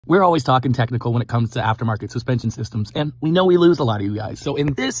We're always talking technical when it comes to aftermarket suspension systems, and we know we lose a lot of you guys. So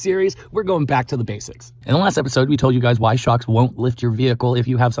in this series, we're going back to the basics. In the last episode, we told you guys why shocks won't lift your vehicle if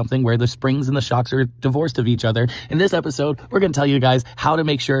you have something where the springs and the shocks are divorced of each other. In this episode, we're going to tell you guys how to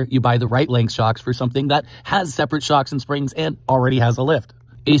make sure you buy the right length shocks for something that has separate shocks and springs and already has a lift.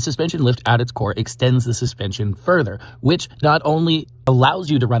 A suspension lift at its core extends the suspension further, which not only allows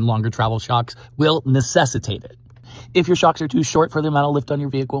you to run longer travel shocks, will necessitate it. If your shocks are too short for the amount of lift on your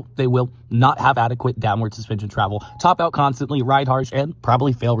vehicle, they will not have adequate downward suspension travel, top out constantly, ride harsh, and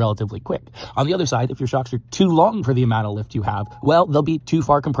probably fail relatively quick. On the other side, if your shocks are too long for the amount of lift you have, well, they'll be too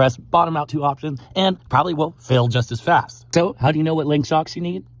far compressed, bottom out too often, and probably will fail just as fast. So how do you know what length shocks you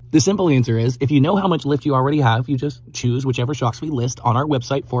need? The simple answer is, if you know how much lift you already have, you just choose whichever shocks we list on our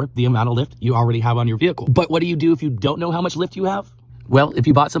website for the amount of lift you already have on your vehicle. But what do you do if you don't know how much lift you have? Well, if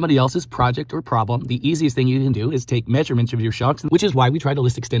you bought somebody else's project or problem, the easiest thing you can do is take measurements of your shocks, which is why we try to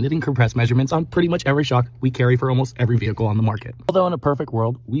list extended and compressed measurements on pretty much every shock we carry for almost every vehicle on the market. Although in a perfect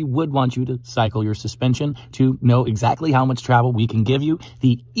world, we would want you to cycle your suspension to know exactly how much travel we can give you.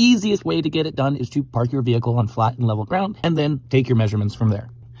 The easiest way to get it done is to park your vehicle on flat and level ground and then take your measurements from there.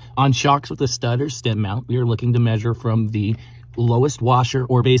 On shocks with a stud or stem mount, we are looking to measure from the lowest washer,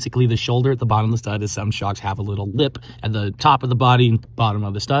 or basically the shoulder at the bottom of the stud, as some shocks have a little lip at the top of the body and bottom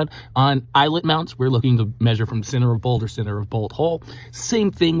of the stud. On eyelet mounts, we're looking to measure from center of bolt or center of bolt hole.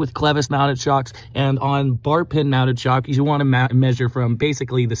 Same thing with clevis mounted shocks. And on bar pin mounted shocks, you want to measure from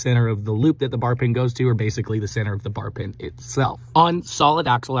basically the center of the loop that the bar pin goes to, or basically the center of the bar pin itself. On solid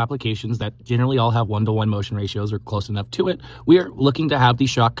axle applications that generally all have 1-to-1 motion ratios or close enough to it, we are looking to have the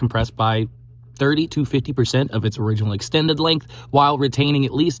shock compressed by 30 to 50% of its original extended length, while retaining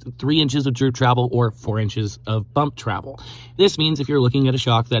at least 3 inches of droop travel or 4 inches of bump travel. This means if you're looking at a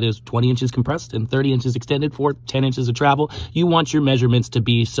shock that is 20 inches compressed and 30 inches extended for 10 inches of travel, you want your measurements to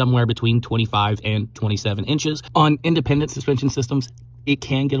be somewhere between 25 and 27 inches. On independent suspension systems, it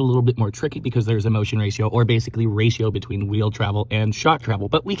can get a little bit more tricky because there's a motion ratio, or basically ratio, between wheel travel and shock travel,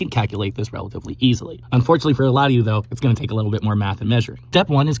 but we can calculate this relatively easily. Unfortunately for a lot of you though, it's going to take a little bit more math and measuring. Step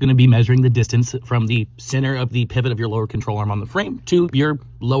 1 is going to be measuring the distance from the center of the pivot of your lower control arm on the frame to your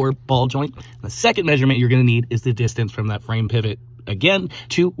lower ball joint. The second measurement you're going to need is the distance from that frame pivot again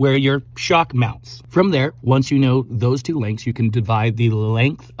to where your shock mounts. From there, once you know those two lengths, you can divide the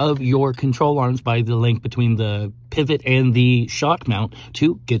length of your control arms by the length between the pivot and the shock mount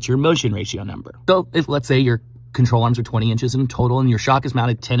to get your motion ratio number. So if, let's say, your control arms are 20 inches in total and your shock is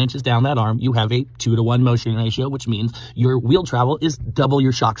mounted 10 inches down that arm, you have a 2-to-1 motion ratio, which means your wheel travel is double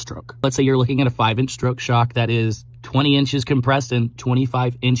your shock stroke. Let's say you're looking at a 5-inch stroke shock that is 20 inches compressed and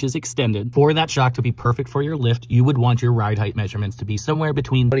 25 inches extended. For that shock to be perfect for your lift, you would want your ride height measurements to be somewhere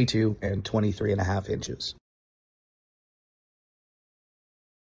between 22 and 23.5 inches.